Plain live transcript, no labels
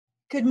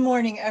Good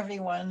morning,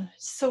 everyone.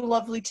 So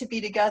lovely to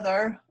be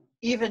together,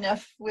 even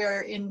if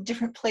we're in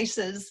different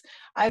places.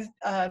 I've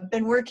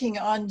been working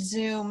on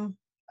Zoom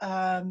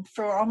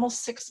for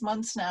almost 6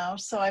 months now,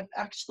 so I've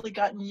actually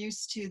gotten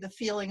used to the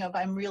feeling of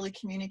I'm really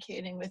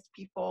communicating with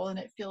people, and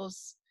it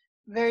feels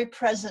very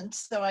present.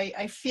 So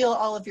I feel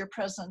all of your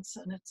presence,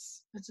 and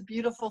it's a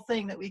beautiful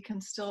thing that we can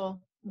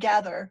still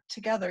gather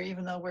together,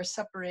 even though we're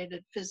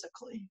separated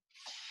physically.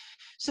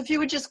 So if you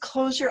would just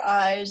close your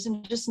eyes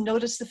and just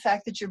notice the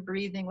fact that you're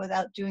breathing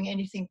without doing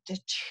anything to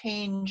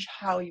change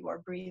how you are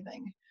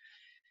breathing.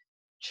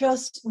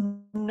 Just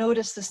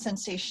notice the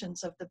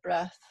sensations of the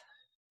breath.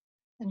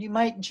 And you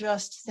might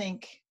just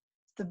think,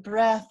 the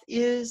breath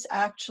is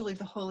actually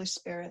the Holy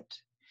Spirit.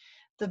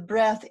 The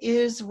breath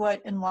is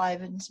what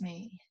enlivens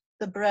me.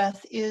 The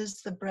breath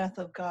is the breath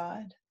of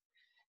God.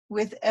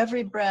 With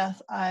every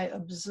breath, I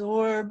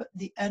absorb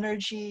the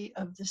energy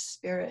of the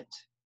Spirit.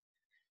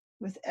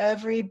 With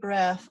every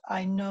breath,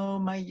 I know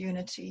my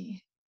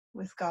unity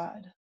with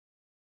God.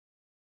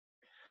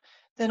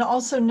 Then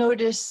also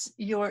notice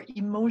your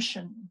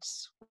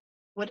emotions,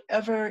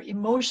 whatever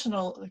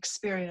emotional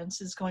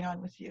experience is going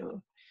on with you.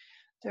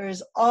 There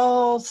is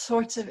all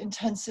sorts of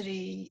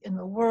intensity in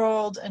the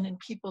world and in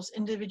people's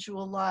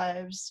individual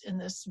lives in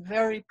this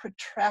very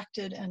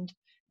protracted and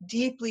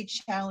deeply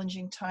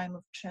challenging time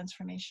of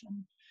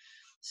transformation.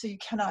 So you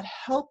cannot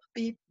help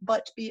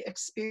but be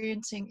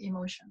experiencing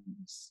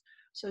emotions.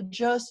 So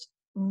just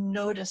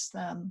notice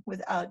them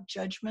without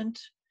judgment,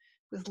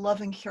 with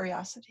loving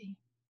curiosity.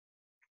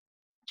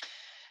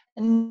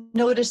 And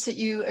notice that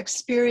you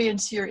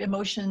experience your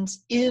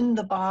emotions in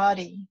the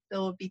body.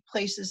 There will be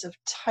places of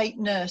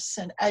tightness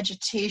and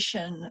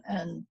agitation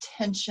and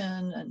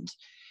tension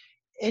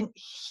and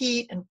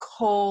heat and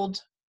cold,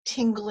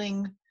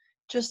 tingling.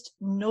 Just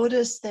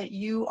notice that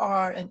you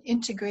are an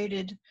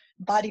integrated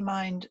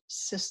body-mind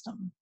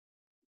system.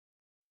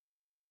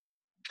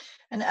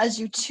 And as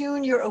you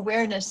tune your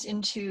awareness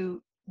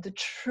into the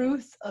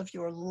truth of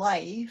your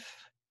life,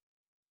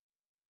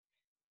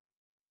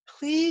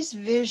 please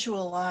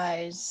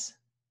visualize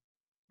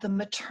the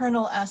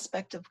maternal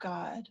aspect of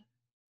God.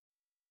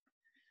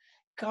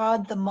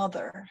 God the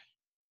Mother,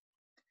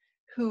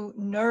 who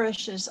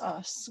nourishes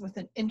us with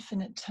an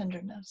infinite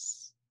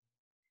tenderness.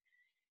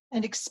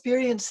 And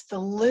experience the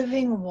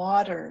living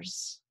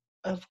waters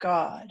of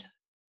God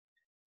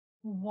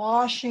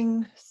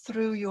washing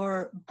through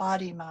your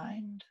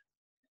body-mind,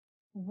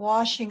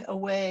 washing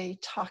away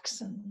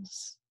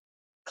toxins,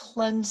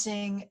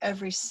 cleansing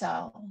every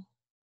cell,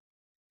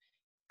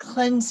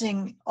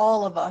 cleansing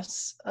all of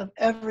us of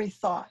every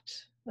thought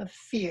of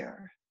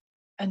fear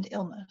and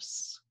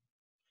illness.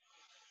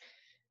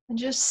 And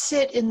just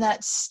sit in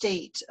that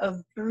state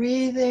of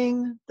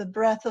breathing the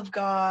breath of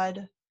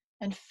God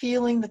and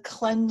feeling the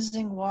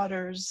cleansing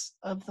waters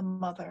of the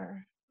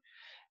Mother.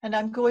 And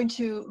I'm going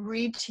to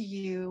read to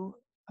you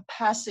a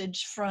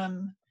passage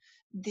from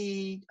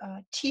the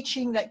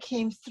teaching that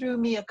came through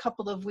me a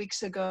couple of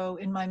weeks ago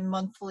in my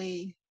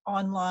monthly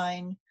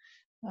online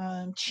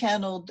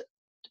channeled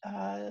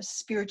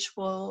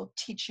spiritual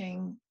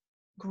teaching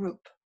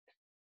group.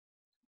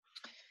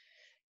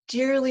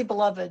 Dearly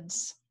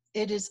beloveds,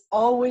 it is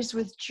always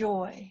with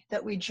joy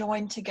that we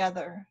join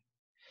together.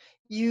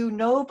 You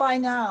know by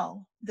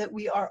now that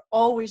we are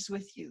always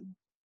with you.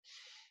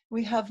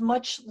 We have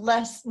much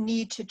less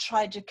need to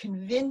try to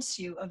convince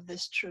you of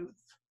this truth.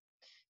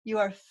 You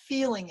are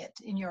feeling it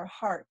in your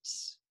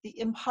hearts, the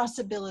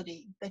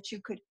impossibility that you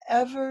could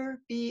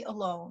ever be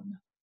alone.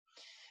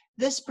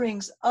 This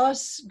brings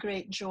us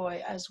great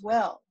joy as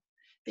well,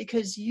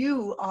 because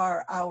you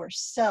are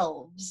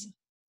ourselves.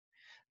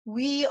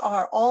 We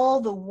are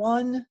all the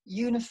one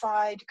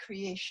unified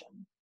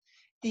creation,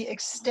 the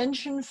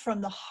extension from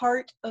the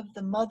heart of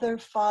the Mother,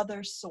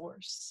 Father,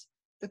 Source,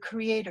 the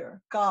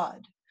Creator,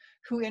 God,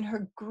 who in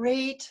her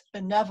great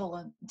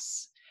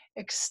benevolence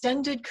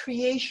extended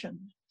creation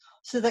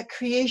so that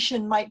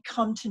creation might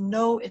come to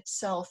know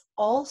itself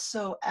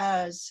also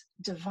as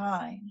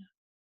divine.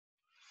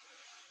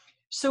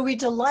 So we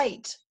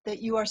delight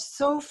that you are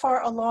so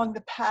far along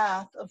the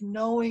path of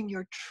knowing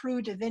your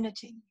true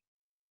divinity.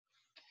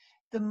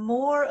 The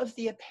more of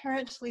the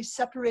apparently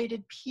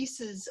separated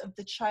pieces of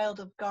the child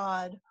of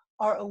God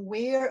are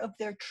aware of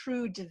their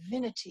true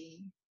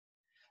divinity,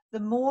 the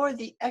more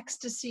the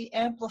ecstasy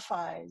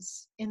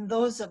amplifies in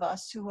those of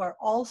us who are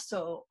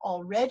also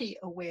already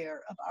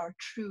aware of our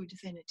true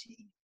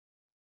divinity.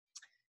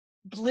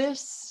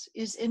 Bliss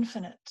is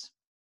infinite.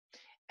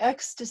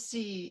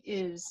 Ecstasy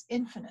is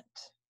infinite.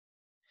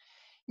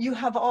 You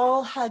have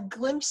all had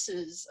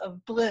glimpses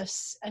of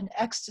bliss and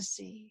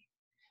ecstasy,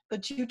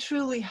 but you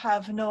truly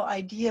have no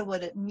idea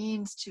what it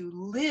means to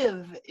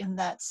live in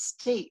that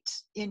state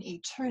in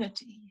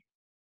eternity.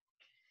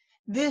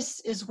 This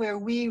is where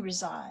we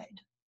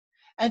reside.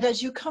 And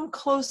as you come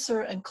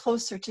closer and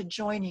closer to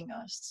joining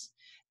us,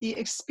 the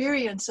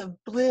experience of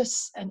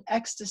bliss and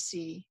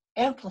ecstasy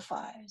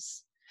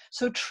amplifies.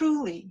 So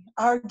truly,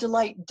 our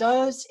delight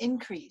does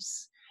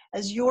increase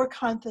as your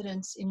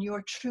confidence in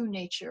your true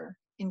nature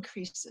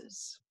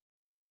increases.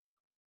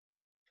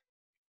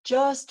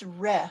 Just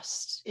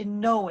rest in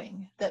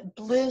knowing that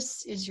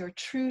bliss is your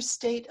true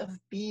state of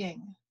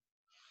being.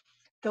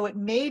 Though it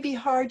may be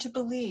hard to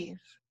believe,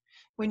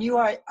 when you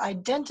are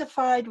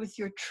identified with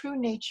your true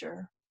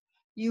nature,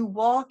 you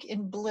walk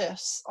in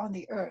bliss on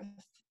the earth.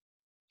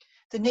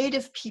 The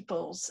native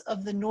peoples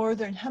of the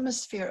northern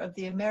hemisphere of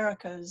the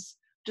Americas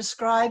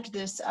described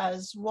this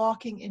as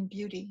walking in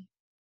beauty.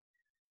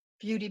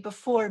 Beauty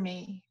before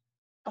me,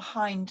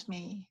 behind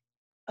me,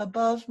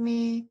 above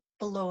me,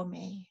 below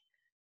me,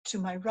 to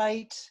my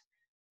right,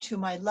 to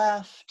my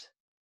left,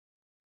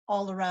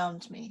 all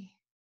around me.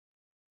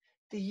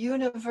 The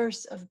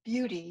universe of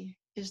beauty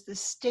is the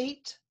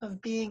state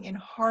of being in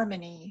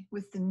harmony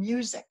with the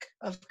music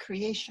of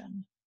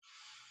creation.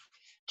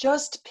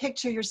 Just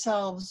picture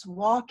yourselves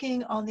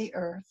walking on the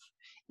earth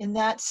in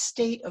that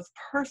state of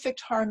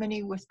perfect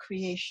harmony with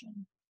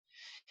creation.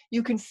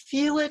 You can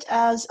feel it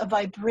as a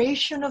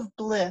vibration of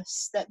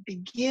bliss that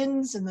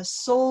begins in the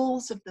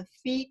soles of the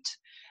feet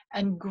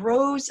and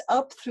grows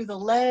up through the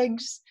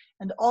legs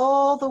and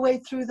all the way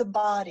through the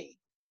body,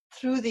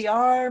 through the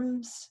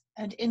arms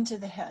and into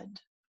the head.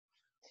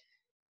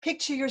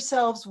 Picture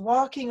yourselves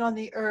walking on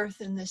the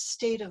earth in this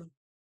state of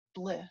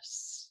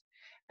bliss,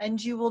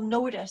 and you will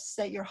notice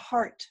that your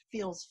heart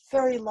feels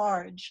very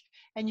large,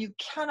 and you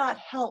cannot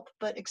help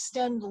but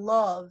extend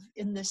love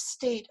in this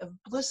state of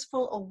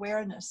blissful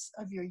awareness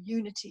of your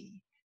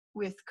unity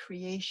with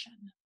creation.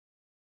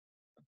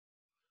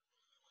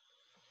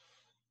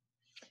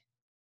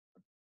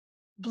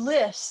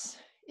 Bliss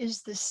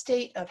is the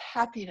state of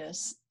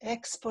happiness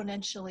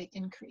exponentially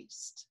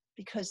increased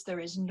because there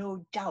is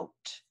no doubt.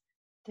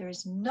 There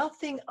is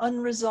nothing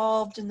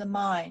unresolved in the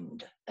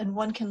mind, and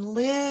one can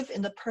live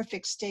in the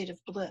perfect state of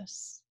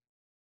bliss.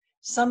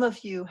 Some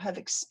of you have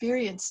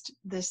experienced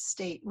this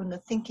state when the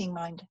thinking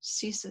mind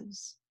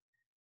ceases.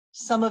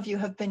 Some of you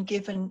have been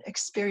given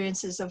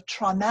experiences of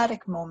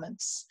traumatic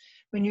moments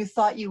when you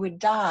thought you would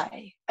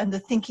die and the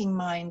thinking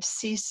mind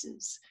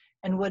ceases,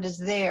 and what is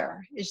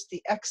there is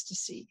the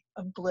ecstasy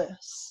of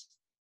bliss.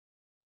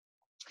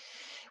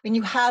 When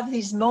you have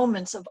these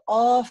moments of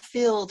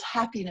awe-filled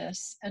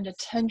happiness and a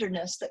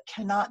tenderness that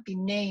cannot be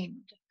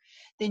named,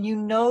 then you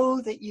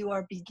know that you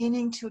are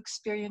beginning to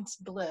experience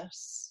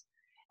bliss.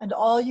 And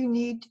all you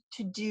need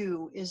to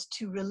do is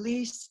to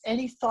release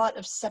any thought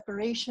of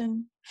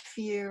separation,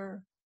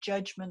 fear,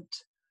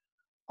 judgment,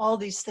 all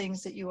these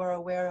things that you are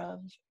aware of.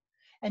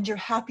 And your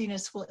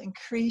happiness will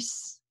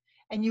increase,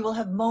 and you will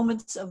have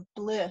moments of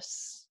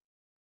bliss,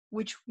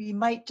 which we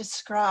might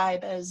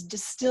describe as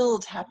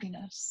distilled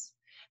happiness,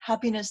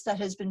 happiness that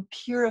has been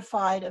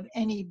purified of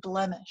any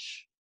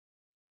blemish.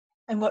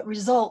 And what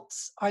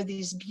results are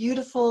these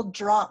beautiful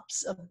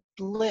drops of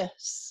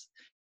bliss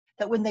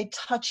that when they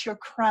touch your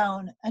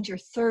crown and your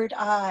third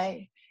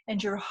eye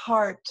and your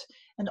heart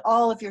and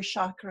all of your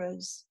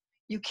chakras,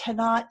 you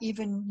cannot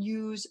even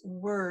use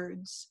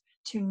words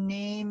to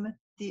name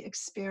the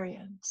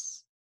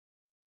experience.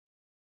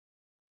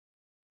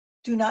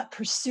 Do not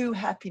pursue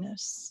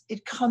happiness.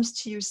 It comes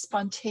to you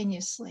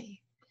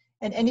spontaneously.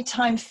 And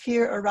anytime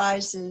fear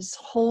arises,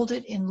 hold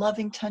it in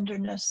loving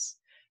tenderness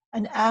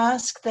and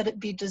ask that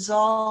it be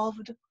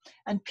dissolved,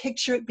 and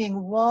picture it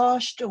being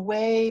washed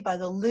away by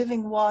the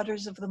living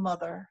waters of the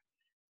mother.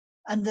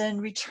 And then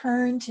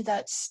return to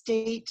that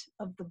state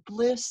of the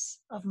bliss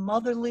of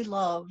motherly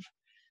love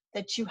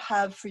that you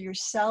have for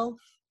yourself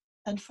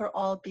and for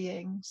all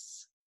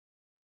beings.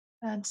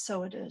 And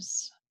so it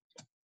is.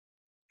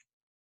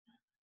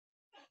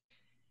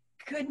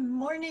 Good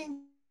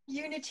morning,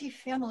 Unity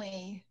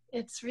family.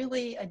 It's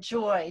really a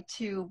joy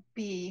to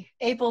be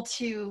able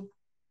to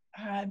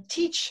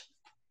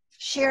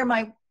share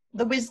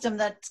the wisdom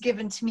that's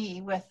given to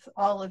me with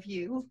all of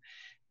you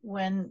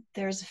when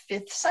there's a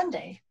fifth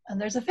Sunday, and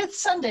there's a fifth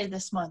Sunday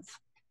this month.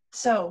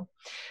 So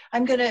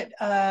I'm going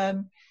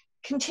to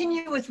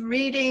continue with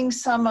reading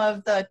some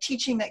of the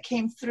teaching that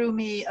came through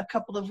me a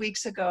couple of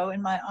weeks ago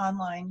in my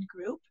online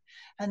group,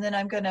 and then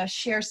I'm going to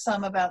share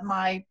some about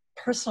my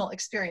personal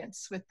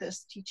experience with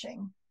this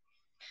teaching.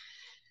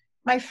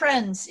 My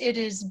friends, it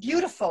is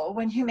beautiful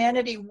when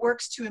humanity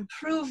works to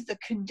improve the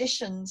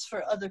conditions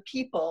for other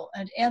people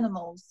and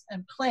animals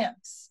and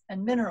plants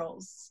and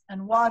minerals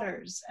and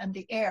waters and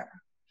the air.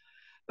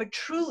 But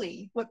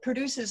truly, what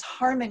produces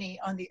harmony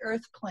on the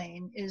earth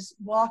plane is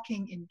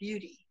walking in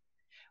beauty,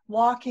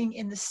 walking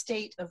in the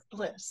state of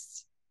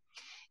bliss.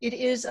 It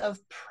is of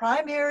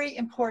primary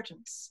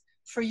importance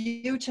for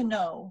you to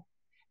know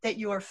that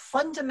your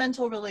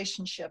fundamental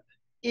relationship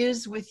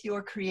is with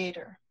your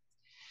Creator.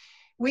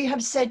 We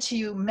have said to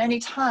you many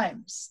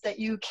times that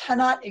you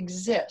cannot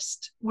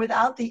exist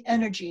without the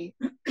energy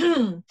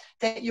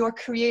that your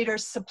Creator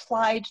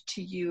supplied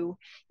to you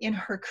in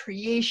her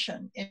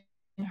creation, in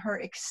her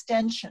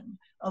extension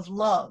of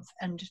love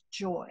and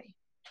joy.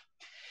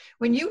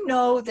 When you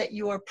know that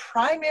your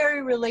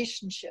primary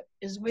relationship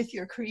is with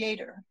your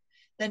Creator,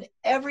 then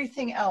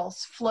everything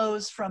else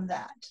flows from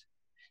that.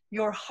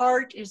 Your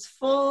heart is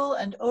full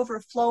and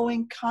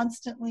overflowing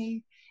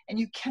constantly, and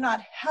you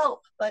cannot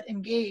help but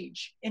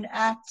engage in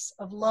acts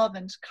of love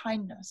and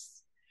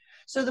kindness.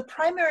 So the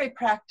primary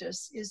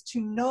practice is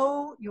to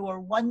know your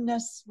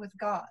oneness with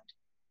God.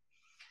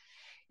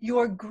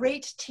 Your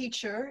great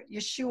teacher,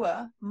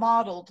 Yeshua,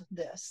 modeled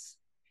this.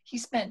 He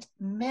spent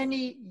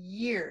many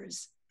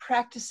years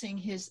practicing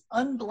his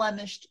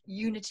unblemished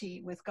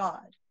unity with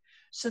God,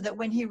 so that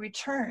when he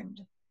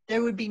returned,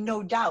 there would be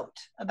no doubt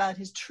about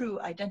his true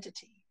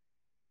identity.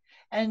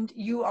 And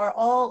you are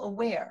all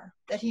aware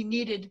that he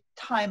needed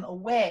time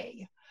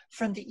away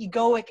from the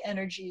egoic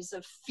energies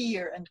of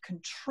fear and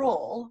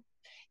control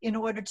in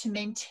order to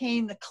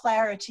maintain the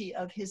clarity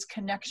of his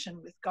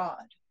connection with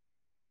God.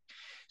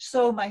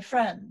 So, my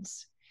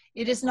friends,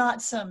 it is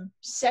not some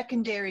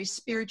secondary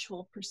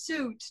spiritual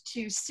pursuit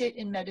to sit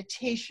in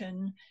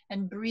meditation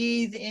and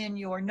breathe in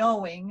your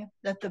knowing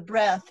that the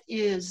breath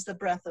is the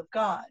breath of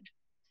God.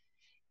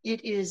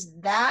 It is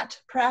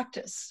that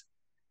practice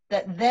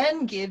that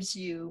then gives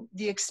you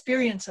the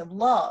experience of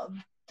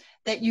love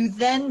that you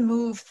then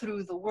move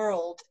through the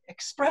world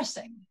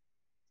expressing.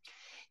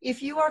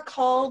 If you are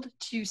called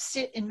to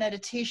sit in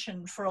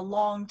meditation for a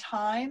long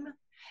time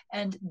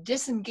and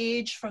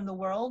disengage from the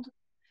world,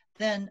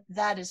 then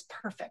that is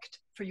perfect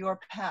for your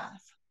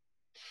path.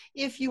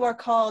 If you are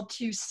called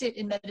to sit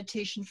in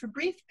meditation for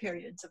brief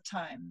periods of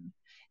time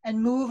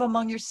and move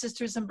among your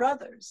sisters and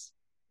brothers,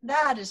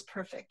 that is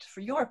perfect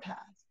for your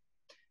path.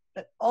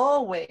 But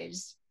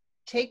always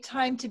take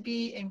time to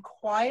be in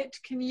quiet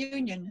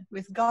communion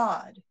with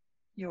God,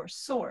 your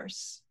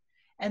source,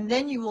 and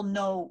then you will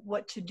know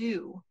what to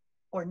do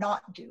or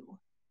not do.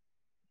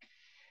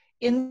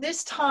 In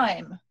this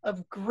time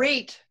of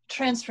great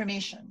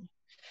transformation,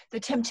 the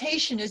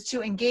temptation is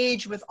to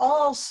engage with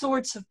all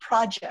sorts of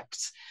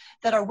projects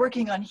that are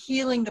working on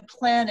healing the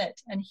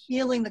planet and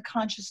healing the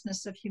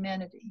consciousness of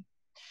humanity.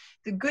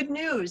 The good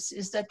news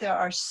is that there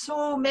are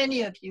so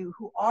many of you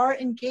who are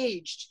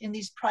engaged in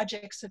these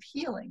projects of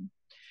healing,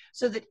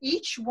 so that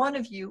each one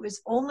of you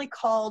is only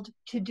called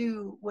to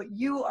do what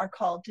you are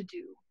called to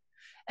do.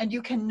 And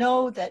you can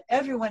know that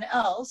everyone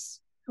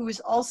else, who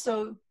is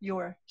also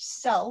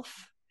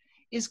yourself,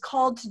 is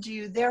called to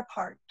do their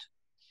part.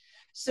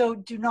 So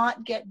do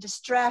not get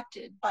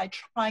distracted by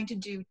trying to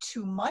do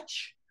too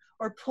much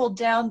or pulled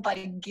down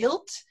by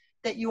guilt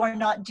that you are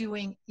not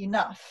doing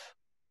enough.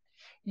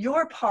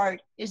 Your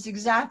part is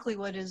exactly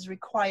what is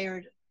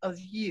required of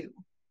you.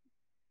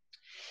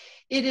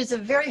 It is a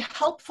very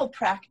helpful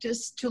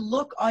practice to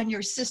look on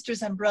your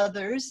sisters and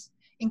brothers,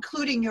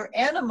 including your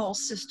animal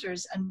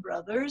sisters and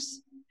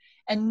brothers,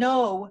 and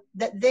know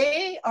that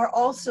they are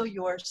also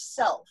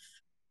yourself.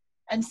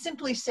 And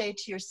simply say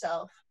to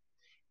yourself,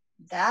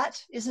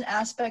 that is an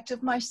aspect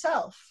of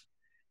myself,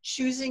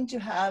 choosing to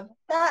have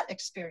that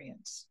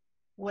experience,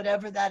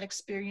 whatever that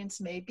experience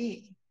may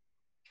be.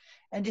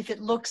 And if it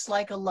looks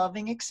like a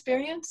loving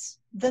experience,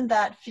 then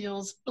that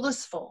feels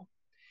blissful.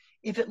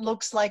 If it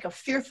looks like a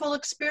fearful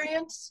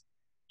experience,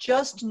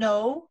 just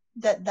know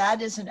that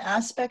that is an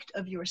aspect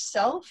of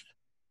yourself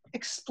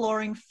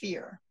exploring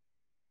fear.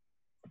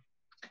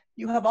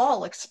 You have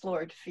all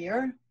explored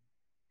fear.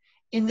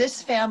 In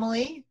this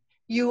family,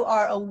 you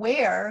are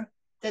aware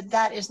that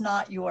that is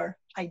not your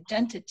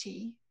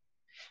identity.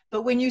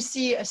 But when you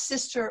see a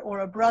sister or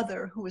a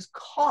brother who is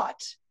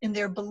caught in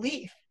their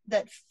belief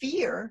that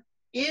fear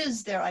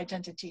is their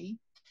identity,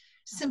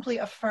 simply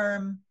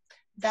affirm,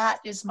 that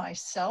is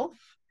myself,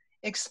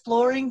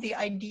 exploring the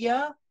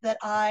idea that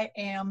I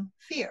am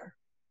fear.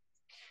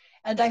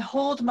 And I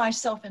hold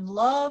myself in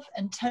love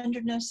and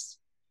tenderness,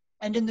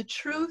 and in the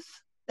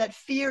truth that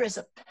fear is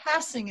a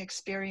passing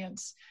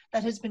experience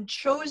that has been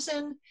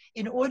chosen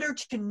in order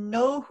to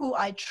know who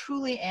I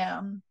truly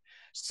am.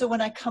 So when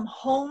I come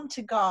home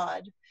to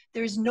God,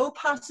 there is no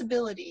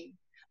possibility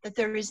that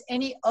there is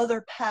any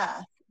other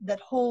path that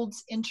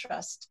holds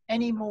interest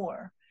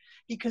anymore,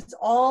 because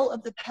all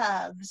of the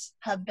paths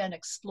have been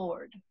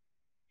explored.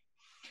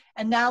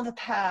 And now the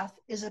path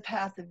is a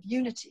path of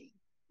unity,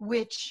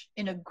 which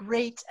in a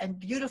great and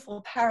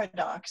beautiful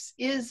paradox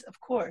is, of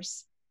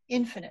course,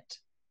 infinite.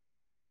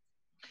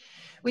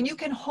 When you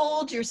can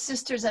hold your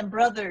sisters and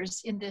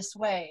brothers in this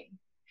way,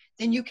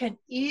 then you can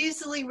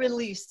easily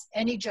release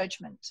any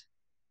judgment.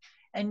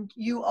 And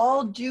you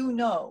all do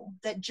know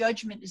that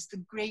judgment is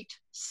the great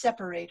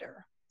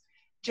separator.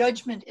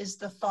 Judgment is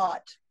the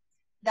thought,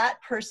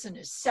 that person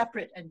is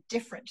separate and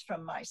different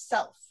from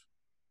myself.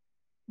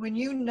 When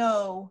you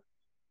know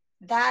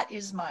that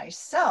is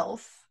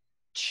myself,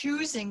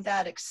 choosing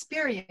that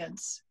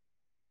experience,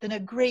 then a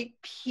great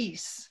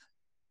peace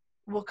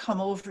will come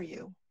over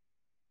you.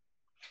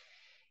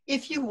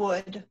 If you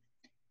would,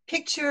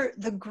 picture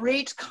the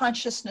great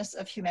consciousness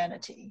of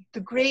humanity, the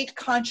great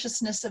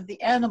consciousness of the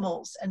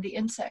animals and the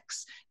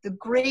insects, the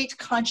great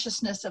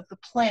consciousness of the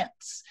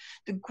plants,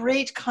 the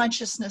great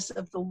consciousness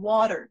of the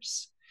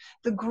waters,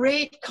 the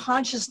great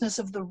consciousness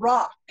of the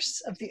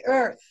rocks, of the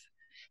earth,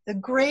 the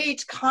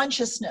great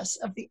consciousness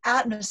of the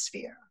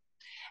atmosphere,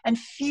 and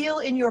feel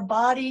in your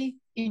body,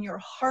 in your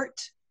heart,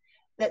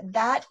 that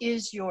that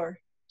is your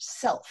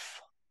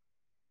self.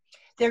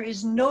 There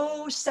is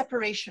no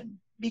separation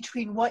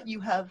between what you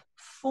have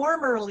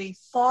formerly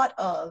thought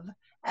of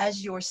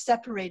as your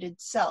separated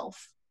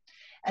self,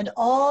 and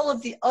all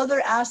of the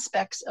other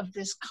aspects of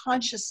this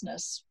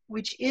consciousness,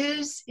 which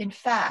is, in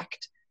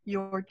fact,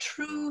 your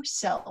true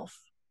self.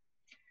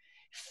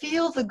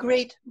 Feel the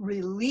great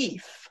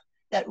relief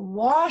that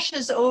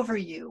washes over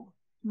you,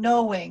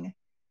 knowing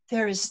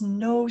there is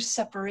no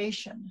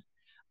separation.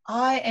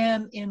 I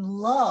am in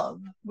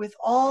love with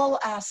all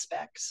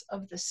aspects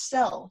of the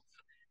self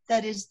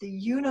that is the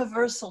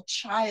universal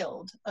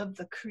child of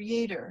the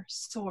Creator,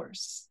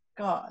 Source,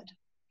 God.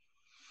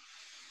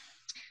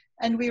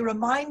 And we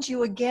remind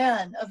you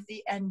again of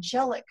the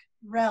angelic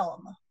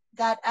realm,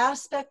 that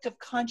aspect of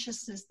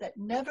consciousness that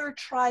never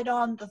tried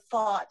on the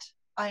thought,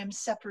 I am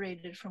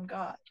separated from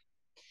God.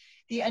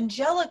 The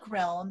angelic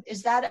realm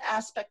is that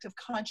aspect of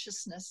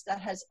consciousness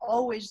that has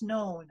always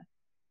known,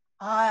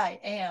 I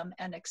am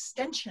an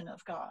extension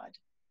of God,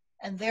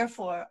 and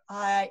therefore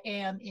I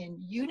am in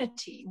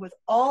unity with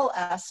all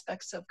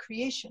aspects of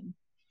creation,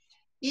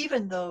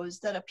 even those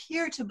that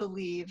appear to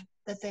believe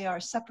that they are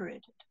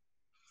separated.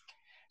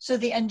 So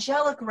the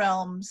angelic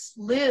realms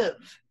live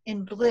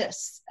in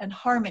bliss and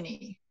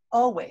harmony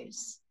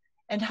always,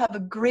 and have a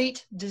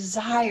great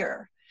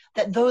desire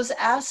that those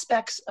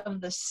aspects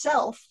of the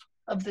self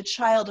of the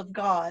child of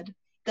God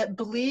that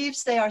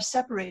believes they are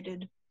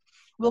separated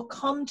will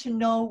come to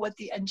know what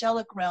the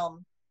angelic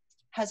realm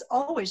has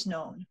always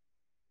known,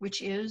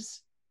 which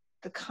is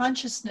the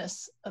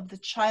consciousness of the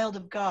child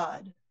of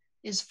God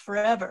is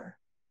forever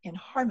in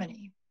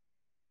harmony.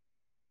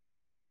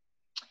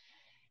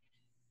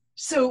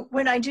 So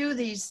when I do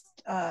these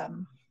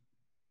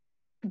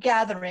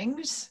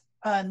gatherings,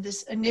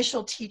 this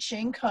initial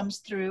teaching comes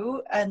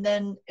through, and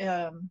then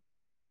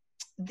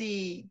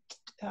the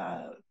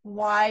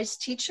wise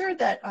teacher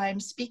that I'm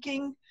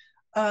speaking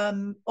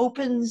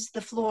opens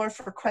the floor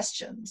for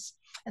questions.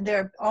 And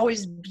they're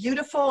always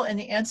beautiful, and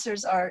the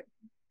answers are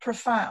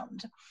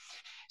profound.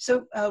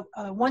 So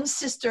one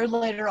sister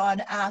later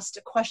on asked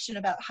a question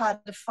about how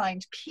to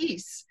find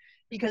peace,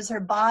 because her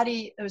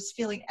body was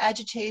feeling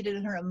agitated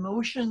and her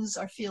emotions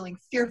are feeling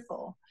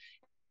fearful,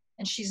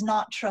 and she's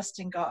not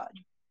trusting God.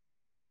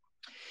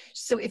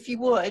 So if you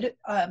would,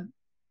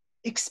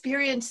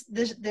 experience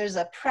this, there's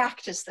a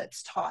practice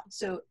that's taught.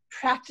 So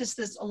practice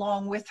this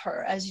along with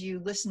her as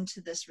you listen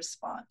to this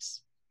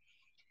response.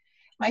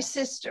 My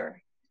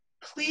sister,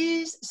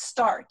 please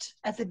start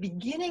at the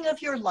beginning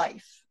of your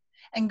life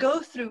and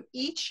go through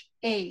each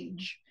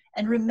age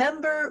and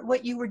remember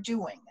what you were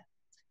doing.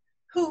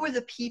 Who were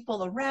the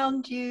people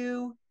around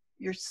you,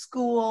 your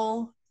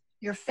school,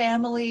 your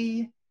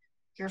family,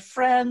 your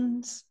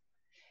friends?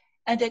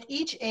 And at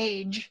each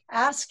age,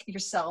 ask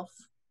yourself,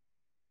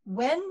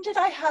 when did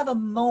I have a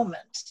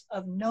moment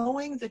of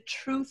knowing the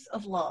truth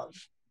of love?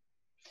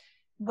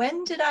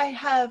 When did I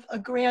have a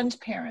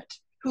grandparent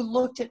who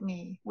looked at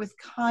me with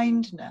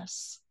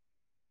kindness?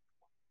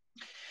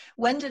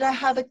 When did I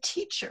have a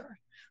teacher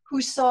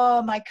who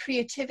saw my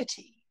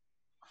creativity?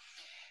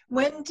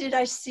 When did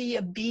I see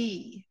a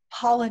bee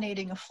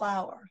pollinating a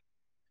flower?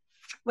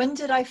 When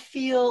did I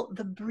feel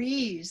the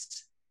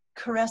breeze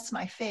caress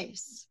my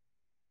face?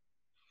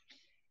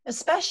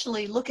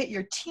 Especially look at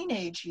your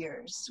teenage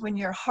years when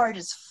your heart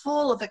is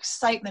full of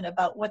excitement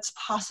about what's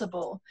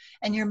possible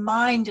and your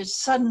mind is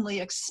suddenly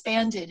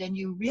expanded and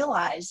you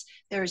realize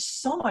there is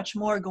so much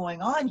more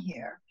going on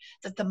here,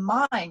 that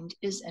the mind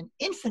is an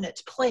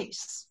infinite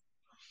place.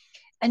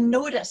 And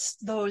notice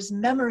those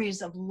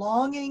memories of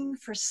longing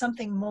for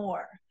something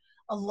more,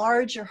 a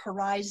larger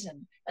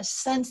horizon, a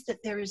sense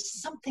that there is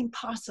something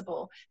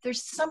possible,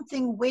 there's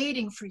something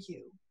waiting for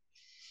you.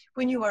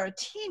 When you are a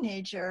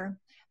teenager,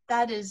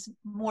 that is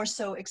more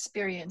so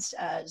experienced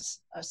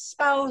as a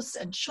spouse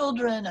and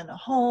children and a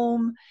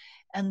home,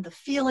 and the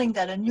feeling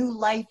that a new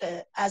life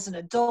as an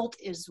adult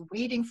is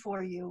waiting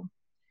for you.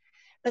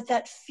 But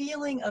that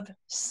feeling of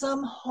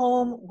some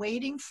home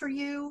waiting for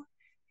you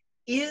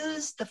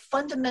is the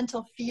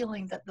fundamental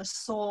feeling that the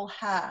soul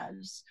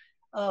has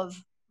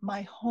of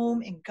my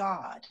home in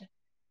God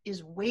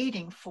is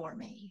waiting for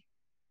me.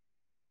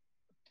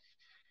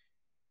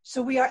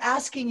 So we are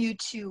asking you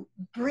to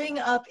bring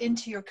up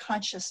into your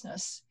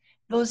consciousness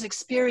those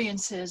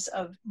experiences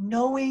of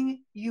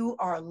knowing you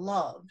are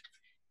loved,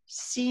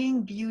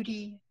 seeing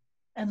beauty,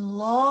 and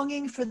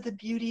longing for the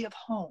beauty of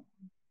home.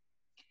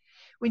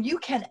 When you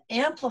can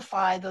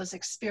amplify those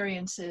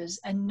experiences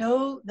and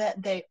know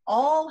that they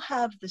all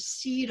have the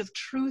seed of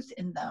truth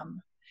in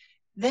them,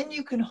 then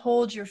you can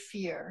hold your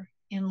fear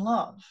in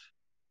love.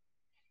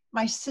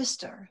 My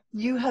sister,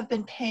 you have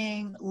been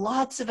paying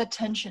lots of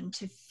attention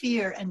to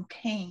fear and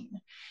pain,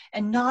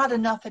 and not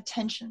enough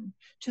attention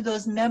to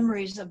those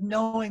memories of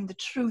knowing the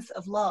truth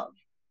of love.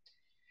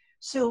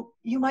 So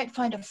you might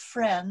find a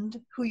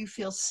friend who you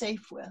feel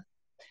safe with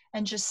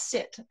and just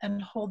sit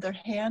and hold their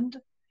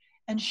hand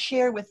and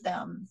share with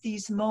them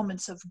these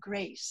moments of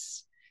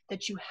grace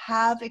that you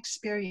have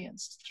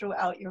experienced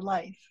throughout your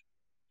life.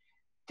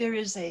 There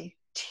is a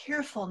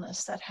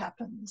tearfulness that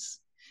happens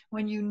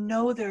when you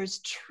know there's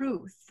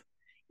truth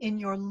in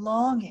your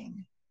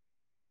longing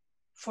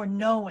for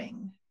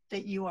knowing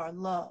that you are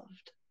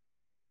loved.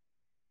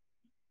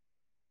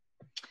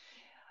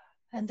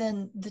 And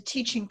then the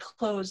teaching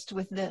closed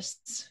with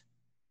this.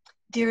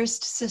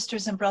 Dearest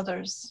sisters and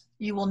brothers,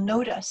 you will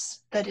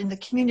notice that in the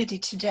community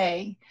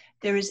today,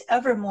 there is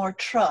ever more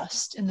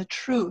trust in the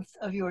truth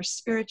of your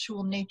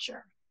spiritual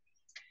nature.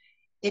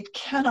 It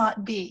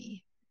cannot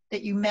be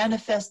that you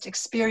manifest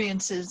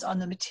experiences on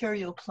the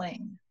material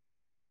plane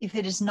if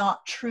it is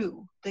not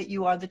true that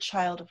you are the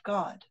child of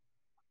God.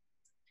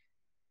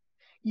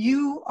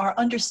 You are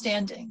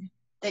understanding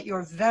that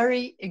your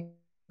very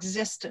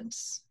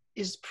existence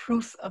is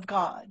proof of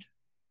God.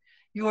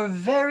 Your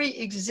very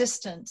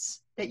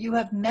existence that you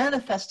have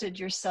manifested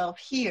yourself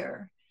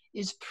here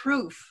is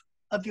proof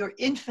of your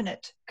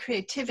infinite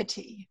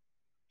creativity.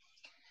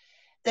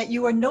 That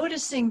you are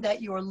noticing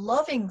that your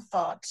loving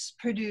thoughts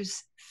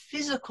produce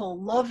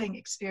physical loving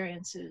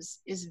experiences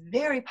is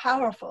very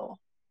powerful,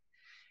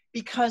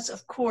 because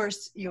of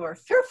course your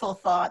fearful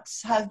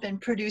thoughts have been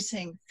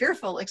producing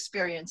fearful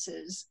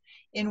experiences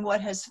in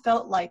what has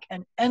felt like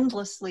an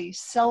endlessly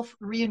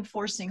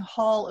self-reinforcing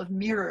hall of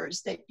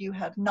mirrors that you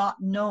have not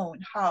known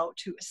how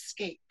to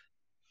escape.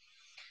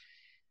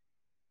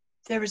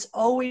 There is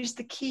always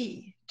the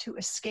key to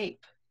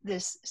escape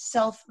this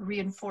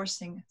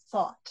self-reinforcing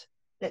thought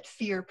that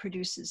fear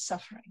produces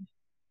suffering.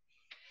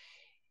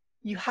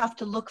 You have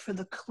to look for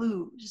the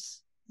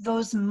clues,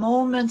 those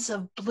moments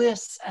of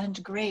bliss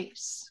and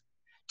grace,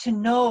 to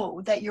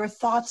know that your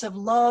thoughts of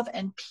love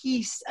and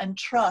peace and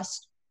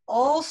trust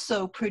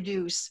also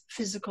produce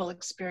physical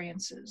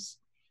experiences.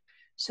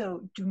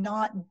 So do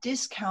not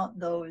discount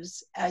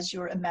those as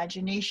your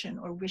imagination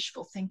or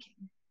wishful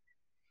thinking.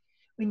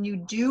 When you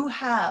do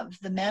have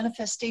the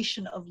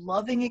manifestation of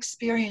loving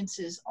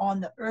experiences on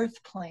the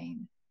earth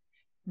plane,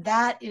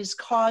 that is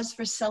cause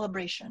for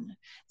celebration,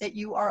 that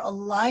you are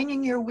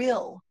aligning your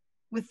will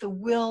with the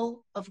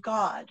will of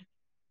God,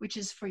 which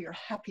is for your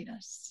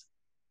happiness.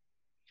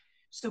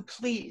 So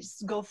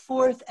please go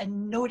forth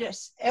and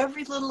notice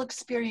every little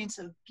experience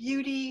of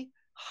beauty,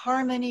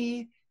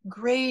 harmony,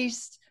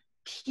 grace,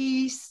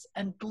 peace,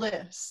 and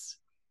bliss.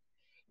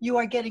 You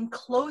are getting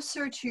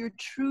closer to your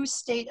true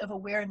state of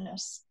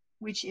awareness,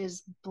 which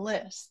is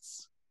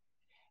bliss.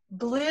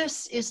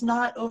 Bliss is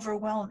not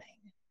overwhelming.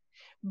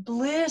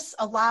 Bliss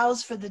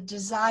allows for the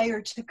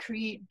desire to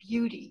create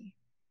beauty.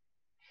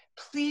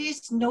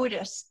 Please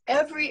notice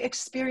every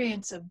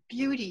experience of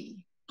beauty,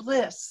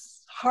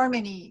 bliss,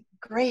 harmony,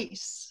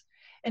 grace,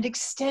 and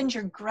extend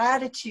your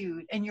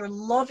gratitude and your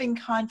loving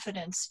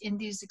confidence in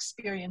these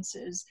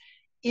experiences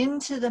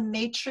into the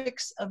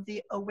matrix of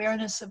the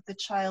awareness of the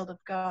child of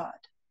God.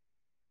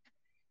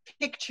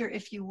 Picture,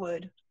 if you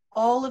would,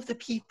 all of the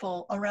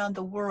people around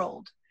the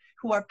world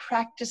who are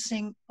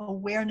practicing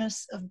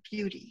awareness of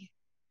beauty.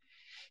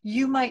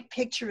 You might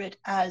picture it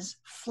as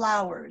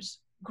flowers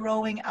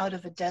growing out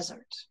of a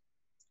desert.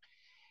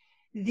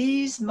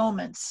 These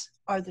moments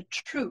are the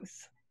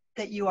truth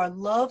that you are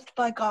loved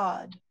by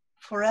God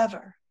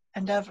forever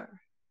and ever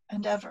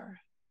and ever.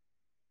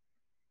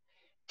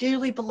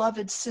 Dearly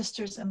beloved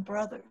sisters and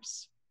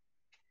brothers,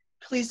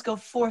 please go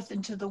forth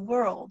into the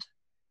world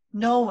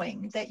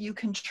knowing that you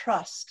can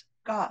trust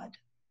God.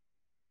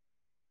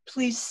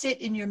 Please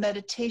sit in your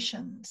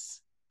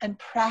meditations and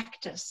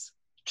practice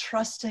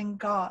trusting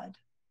God.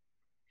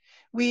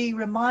 We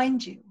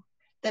remind you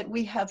that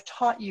we have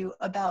taught you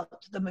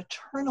about the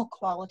maternal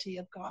quality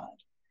of God,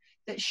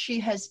 that she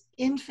has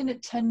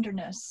infinite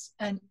tenderness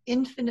and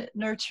infinite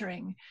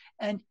nurturing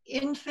and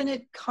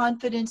infinite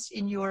confidence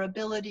in your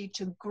ability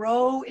to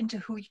grow into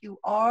who you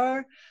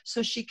are,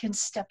 so she can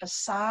step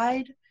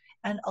aside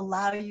and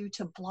allow you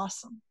to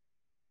blossom.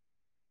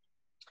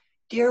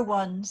 Dear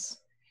ones,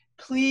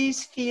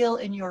 please feel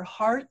in your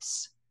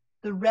hearts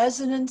the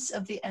resonance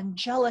of the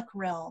angelic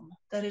realm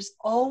that is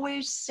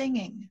always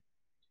singing.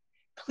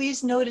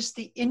 Please notice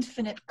the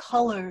infinite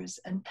colors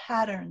and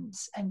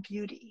patterns and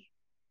beauty.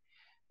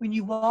 When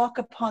you walk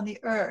upon the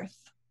earth,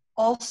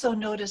 also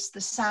notice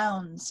the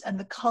sounds and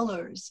the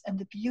colors and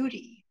the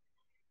beauty,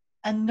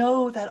 and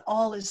know that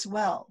all is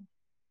well.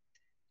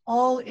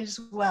 All is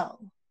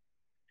well.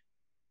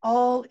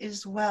 All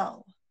is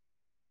well.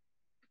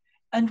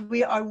 And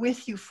we are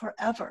with you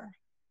forever,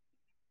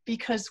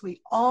 because we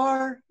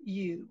are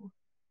you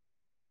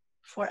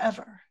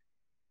forever.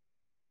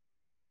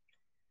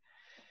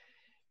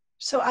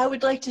 So I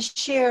would like to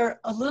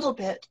share a little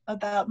bit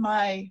about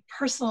my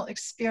personal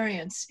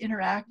experience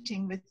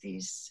interacting with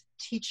these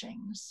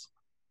teachings.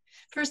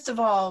 First of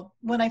all,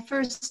 when I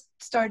first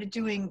started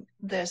doing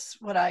this,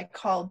 what I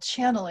called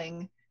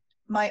channeling,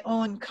 my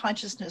own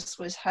consciousness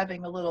was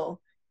having a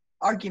little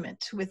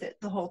argument with it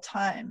the whole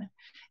time.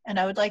 And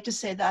I would like to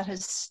say that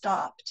has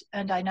stopped.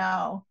 And I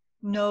now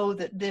know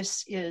that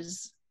this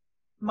is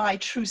my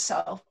true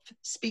self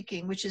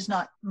speaking, which is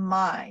not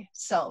my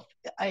self.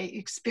 I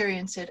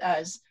experience it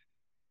as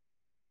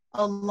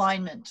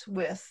alignment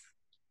with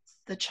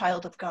the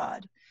child of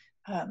God.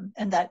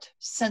 And that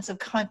sense of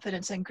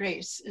confidence and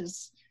grace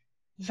is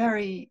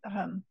very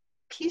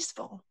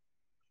peaceful.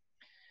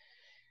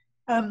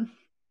 I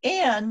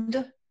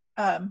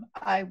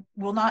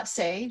will not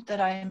say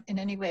that I am in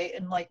any way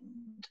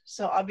enlightened.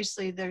 So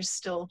obviously there's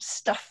still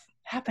stuff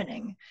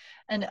happening.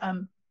 And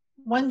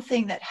one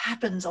thing that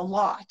happens a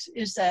lot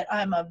is that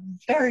I'm a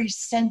very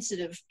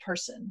sensitive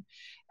person.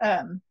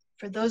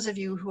 For those of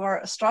you who are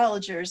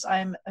astrologers,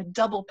 I'm a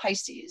double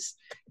Pisces,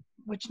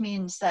 which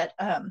means that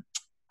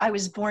I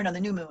was born on the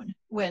new moon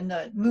when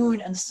the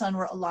moon and the sun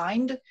were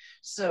aligned.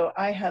 So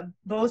I have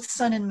both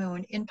sun and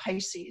moon in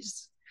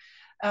Pisces,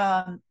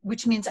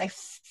 which means I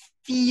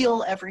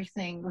feel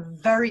everything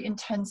very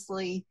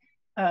intensely,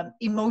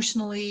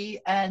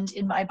 emotionally, and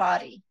in my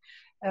body.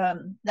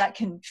 That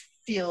can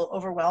feel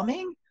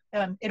overwhelming.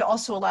 It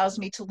also allows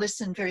me to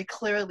listen very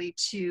clearly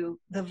to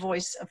the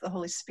voice of the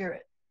Holy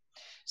Spirit.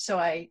 So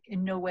I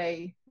in no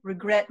way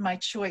regret my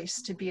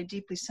choice to be a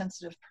deeply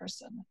sensitive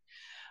person.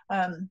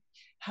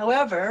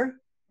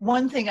 However,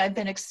 one thing I've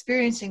been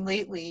experiencing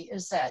lately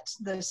is that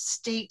the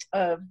state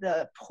of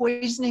the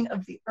poisoning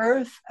of the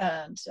earth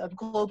and of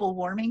global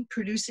warming,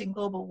 producing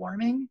global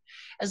warming,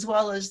 as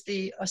well as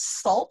the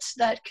assault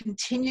that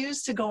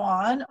continues to go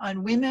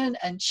on women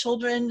and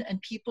children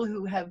and people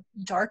who have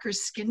darker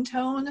skin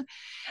tone,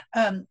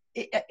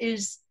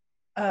 is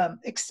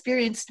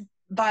experienced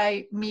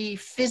by me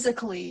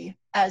physically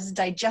as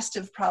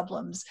digestive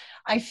problems.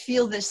 I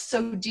feel this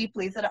so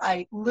deeply that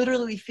I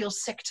literally feel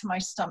sick to my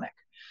stomach.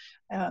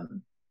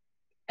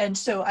 And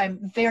so I'm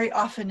very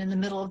often in the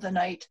middle of the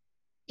night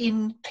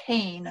in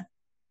pain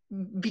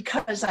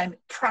because I'm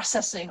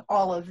processing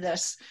all of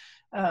this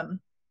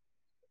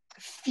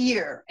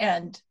fear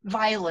and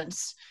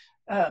violence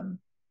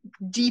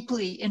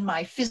deeply in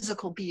my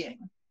physical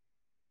being.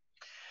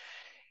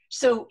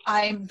 So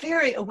I'm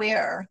very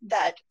aware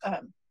that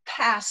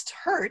past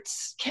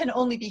hurts can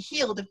only be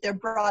healed if they're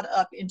brought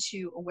up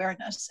into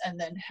awareness and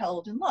then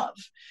held in love.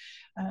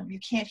 You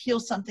can't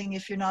heal something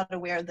if you're not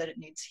aware that it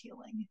needs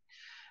healing.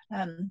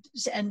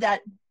 And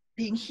that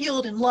being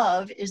healed in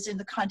love is in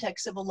the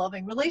context of a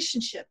loving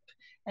relationship.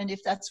 And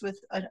if that's with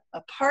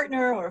a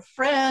partner or a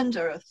friend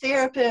or a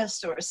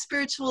therapist or a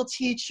spiritual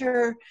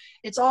teacher,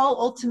 it's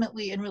all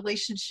ultimately in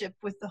relationship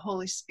with the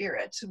Holy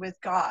Spirit, with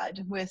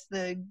God, with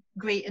the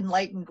great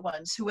enlightened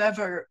ones,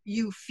 whoever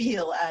you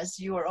feel as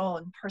your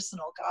own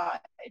personal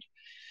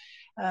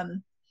guide.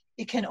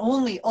 It can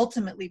only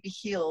ultimately be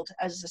healed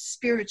as a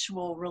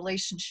spiritual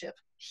relationship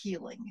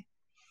healing.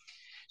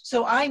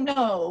 So I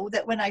know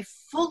that when I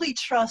fully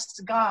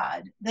trust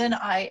God, then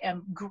I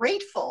am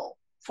grateful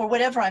for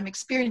whatever I'm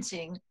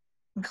experiencing,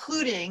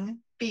 including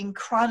being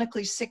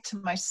chronically sick to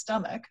my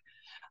stomach,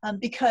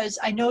 because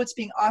I know it's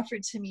being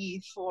offered to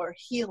me for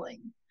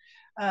healing.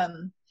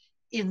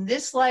 In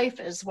this life,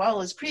 as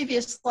well as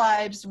previous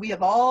lives, we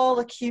have all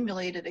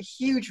accumulated a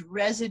huge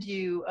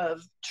residue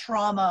of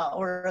trauma,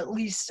 or at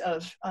least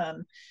of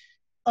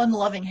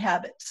unloving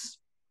habits.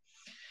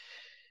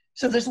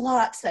 So there's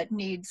lots that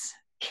needs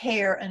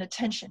care and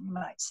attention, you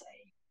might say.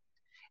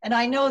 And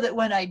I know that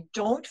when I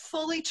don't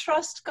fully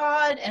trust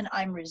God and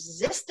I'm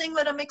resisting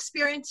what I'm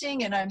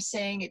experiencing and I'm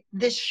saying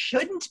this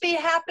shouldn't be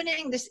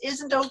happening, this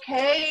isn't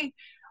okay,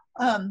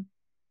 all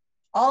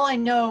I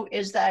know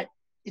is that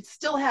it's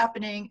still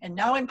happening, and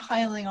now I'm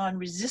piling on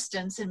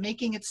resistance and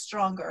making it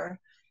stronger.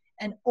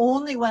 And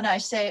only when I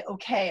say,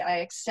 okay, I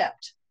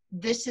accept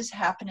this is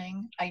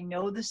happening, I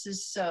know this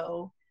is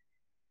so,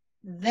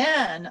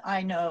 then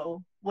I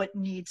know what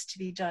needs to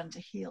be done to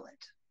heal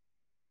it.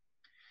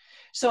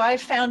 So I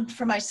found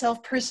for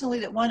myself personally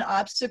that one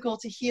obstacle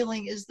to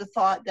healing is the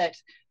thought that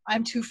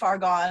I'm too far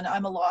gone,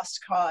 I'm a lost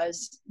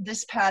cause,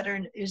 this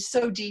pattern is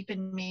so deep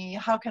in me,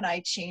 how can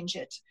I change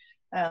it?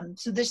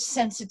 So this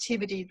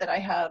sensitivity that I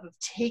have of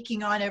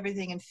taking on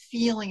everything and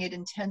feeling it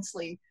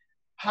intensely,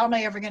 how am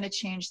I ever going to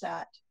change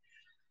that?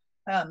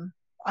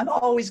 I'm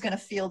always going to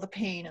feel the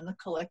pain in the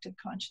collective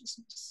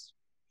consciousness.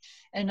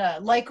 And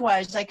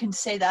likewise, I can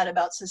say that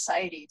about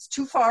society. It's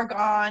too far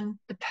gone.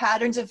 The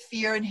patterns of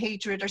fear and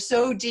hatred are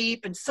so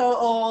deep and so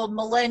old.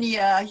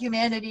 Millennia,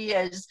 humanity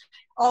has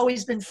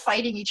always been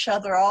fighting each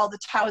other.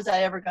 How is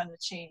that ever going to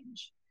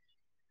change?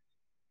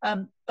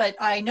 But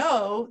I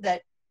know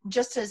that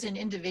just as in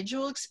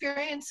individual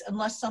experience,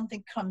 unless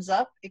something comes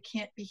up, it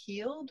can't be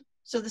healed.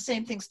 So the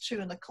same thing's true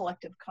in the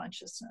collective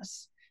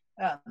consciousness.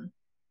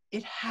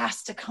 It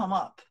has to come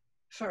up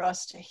for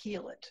us to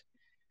heal it.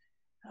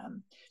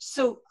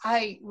 So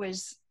I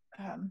was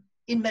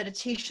in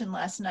meditation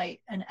last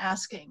night and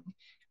asking,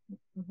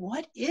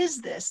 what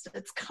is this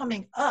that's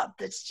coming up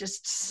that's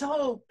just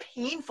so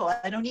painful?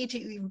 I don't need to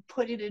even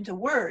put it into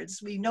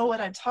words. We know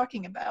what I'm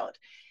talking about.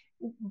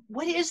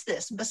 What is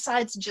this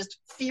besides just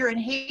fear and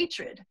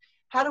hatred?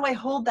 How do I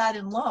hold that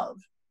in love?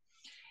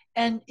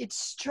 And it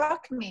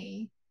struck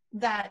me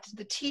that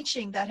the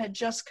teaching that had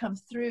just come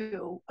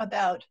through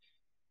about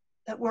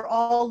that we're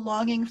all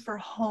longing for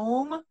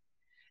home.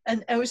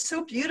 And it was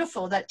so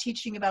beautiful, that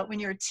teaching about when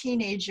you're a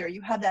teenager,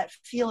 you have that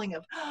feeling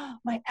of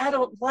my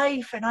adult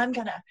life, and I'm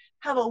going to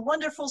have a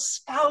wonderful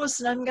spouse,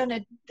 and I'm going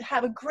to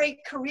have a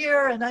great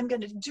career, and I'm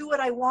going to do what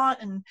I want,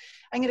 and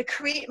I'm going to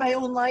create my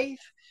own life.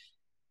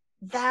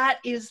 That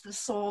is the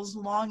soul's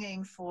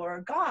longing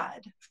for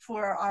God,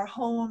 for our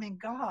home in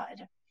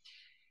God.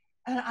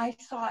 And I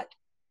thought,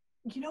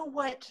 you know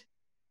what?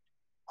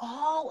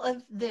 all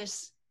of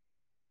this,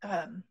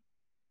 and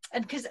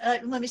because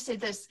let me say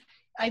this,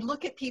 I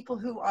look at people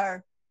who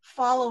are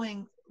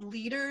following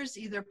leaders,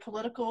 either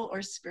political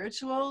or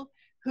spiritual,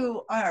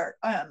 who are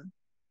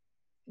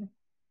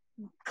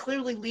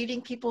clearly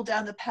leading people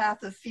down the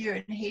path of fear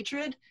and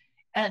hatred,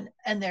 and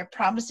they're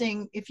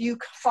promising, if you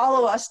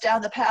follow us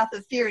down the path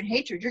of fear and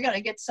hatred, you're going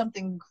to get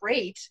something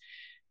great.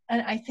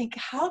 And I think,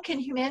 how can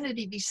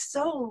humanity be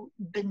so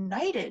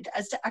benighted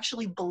as to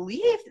actually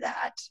believe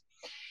that?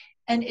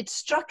 And it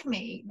struck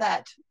me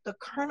that the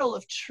kernel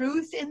of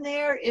truth in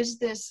there is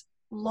this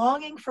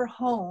longing for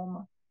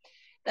home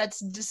that's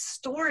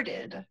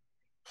distorted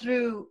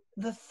through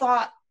the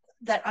thought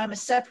that I'm a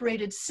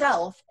separated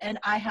self and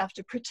I have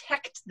to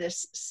protect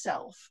this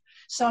self.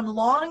 So I'm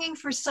longing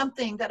for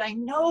something that I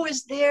know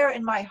is there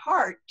in my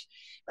heart,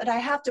 but I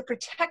have to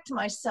protect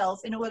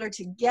myself in order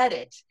to get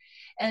it.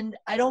 And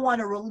I don't want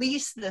to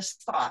release this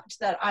thought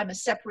that I'm a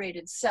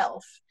separated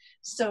self.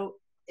 So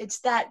it's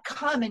that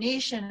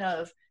combination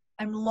of,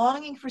 I'm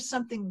longing for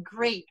something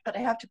great, but I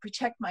have to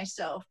protect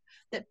myself,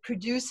 that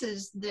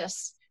produces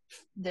this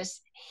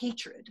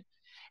hatred.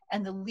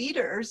 And the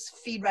leaders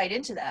feed right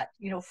into that.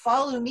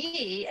 Follow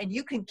me and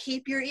you can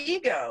keep your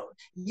ego.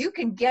 You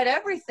can get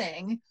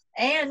everything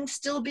and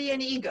still be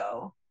an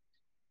ego.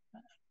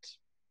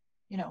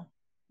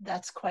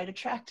 That's quite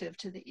attractive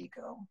to the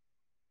ego.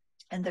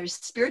 And there's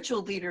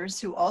spiritual leaders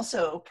who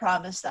also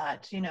promise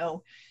that,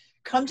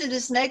 come to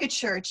this mega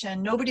church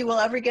and nobody will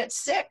ever get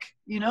sick,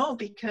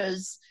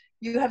 because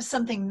you have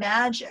something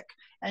magic.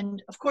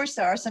 And of course,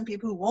 there are some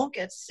people who won't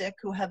get sick,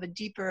 who have a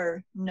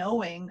deeper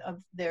knowing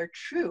of their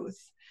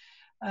truth.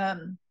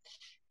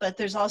 But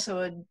there's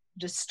also a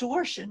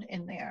distortion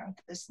in there,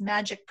 this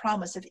magic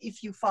promise of,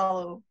 if you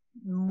follow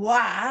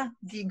moi,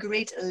 the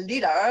great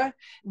leader,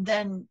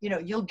 then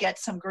you'll get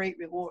some great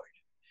reward.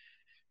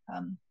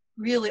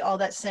 Really, all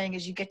that's saying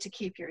is you get to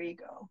keep your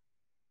ego.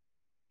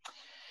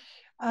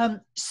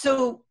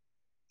 So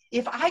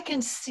if I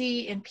can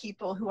see in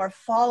people who are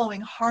following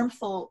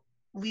harmful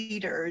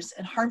leaders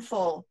and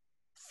harmful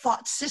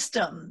thought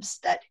systems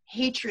that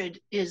hatred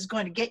is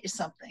going to get you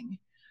something,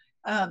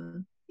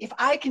 if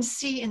I can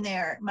see in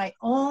there my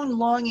own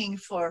longing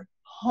for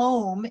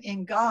home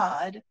in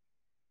God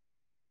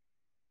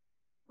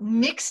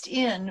mixed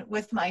in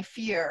with my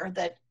fear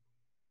that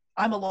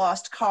I'm a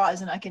lost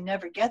cause and I can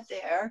never get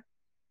there,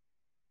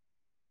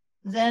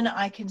 then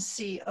I can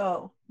see,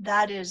 oh,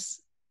 that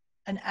is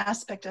an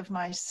aspect of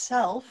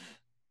myself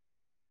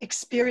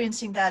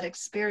experiencing that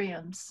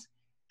experience,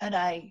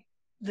 and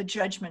the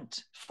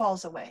judgment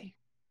falls away.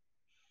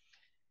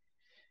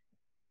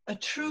 A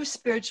true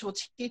spiritual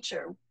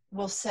teacher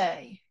will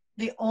say,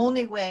 the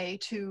only way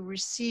to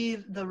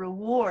receive the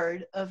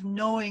reward of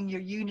knowing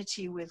your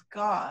unity with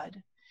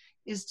God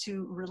is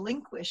to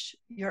relinquish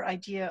your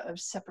idea of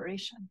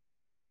separation.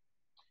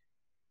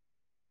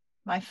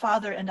 My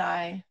Father and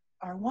I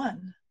are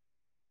one,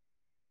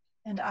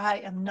 and I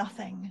am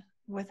nothing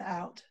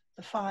without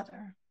the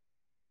Father.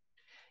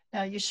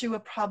 Now,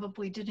 Yeshua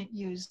probably didn't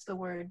use the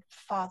word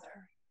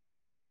Father.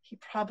 He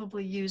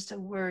probably used a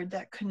word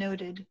that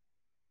connoted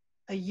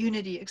a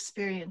unity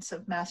experience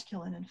of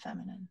masculine and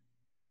feminine.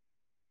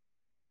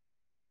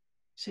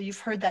 So you've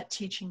heard that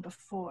teaching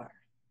before.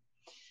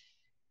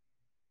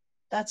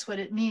 That's what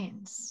it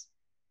means.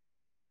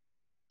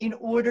 In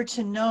order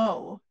to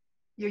know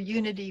your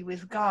unity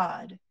with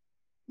God,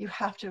 you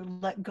have to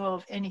let go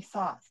of any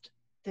thought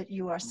that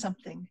you are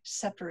something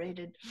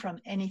separated from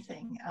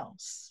anything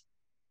else.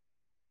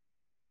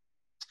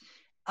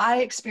 I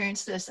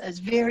experience this as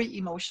very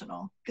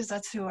emotional because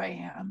that's who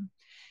I am.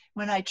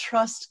 When I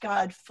trust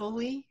God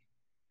fully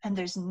and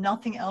there's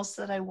nothing else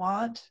that I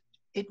want,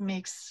 it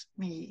makes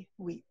me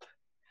weep.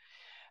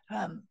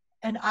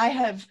 And I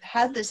have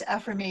had this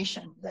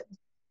affirmation that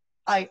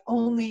I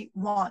only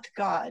want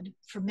God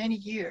for many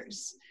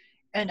years.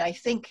 And I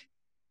think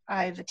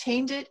I've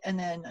attained it, and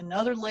then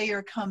another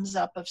layer comes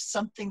up of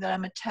something that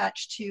I'm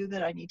attached to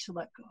that I need to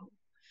let go.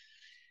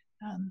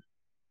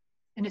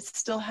 And it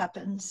still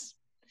happens.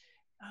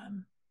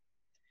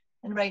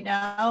 And right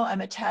now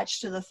I'm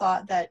attached to the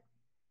thought that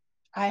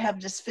I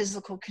have this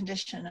physical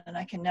condition and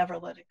I can never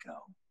let it go.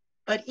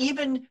 But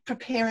even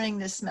preparing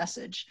this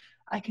message,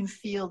 I can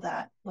feel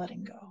that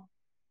letting go.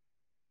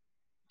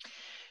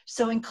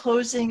 So in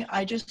closing,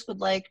 I just would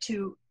like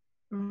to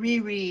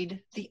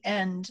reread the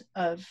end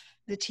of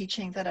the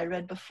teaching that I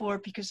read before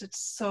because it's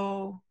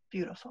so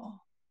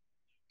beautiful.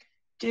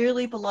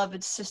 Dearly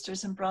beloved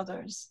sisters and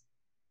brothers,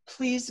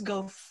 please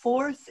go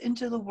forth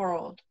into the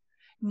world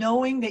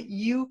knowing that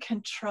you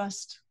can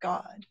trust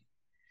God.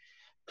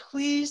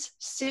 Please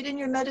sit in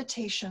your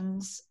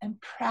meditations and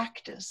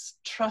practice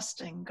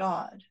trusting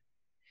God.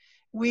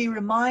 We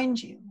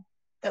remind you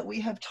that we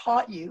have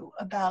taught you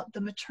about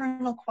the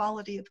maternal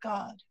quality of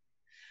God,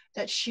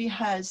 that she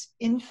has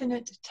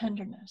infinite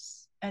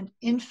tenderness and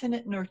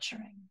infinite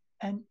nurturing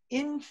and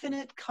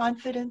infinite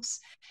confidence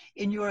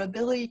in your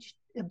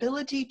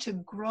ability to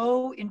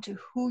grow into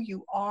who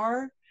you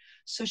are,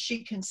 so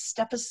she can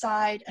step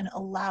aside and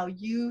allow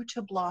you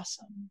to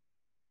blossom.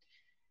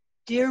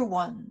 Dear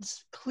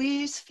ones,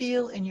 please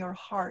feel in your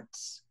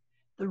hearts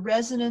the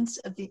resonance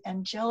of the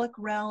angelic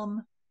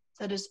realm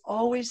that is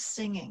always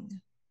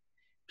singing.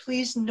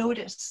 Please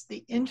notice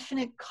the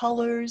infinite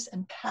colors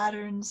and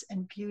patterns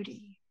and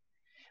beauty.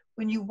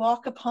 When you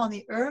walk upon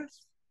the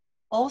earth,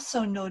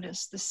 also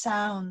notice the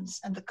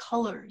sounds and the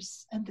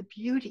colors and the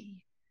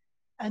beauty,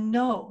 and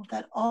know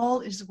that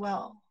all is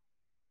well.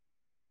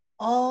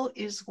 All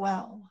is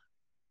well.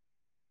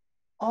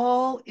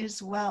 All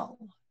is well.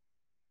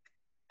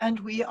 And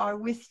we are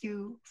with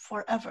you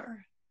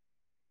forever,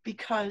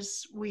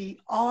 because we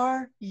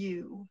are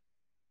you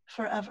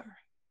forever.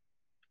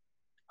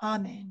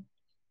 Amen.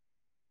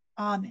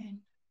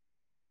 Amen.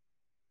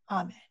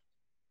 Amen.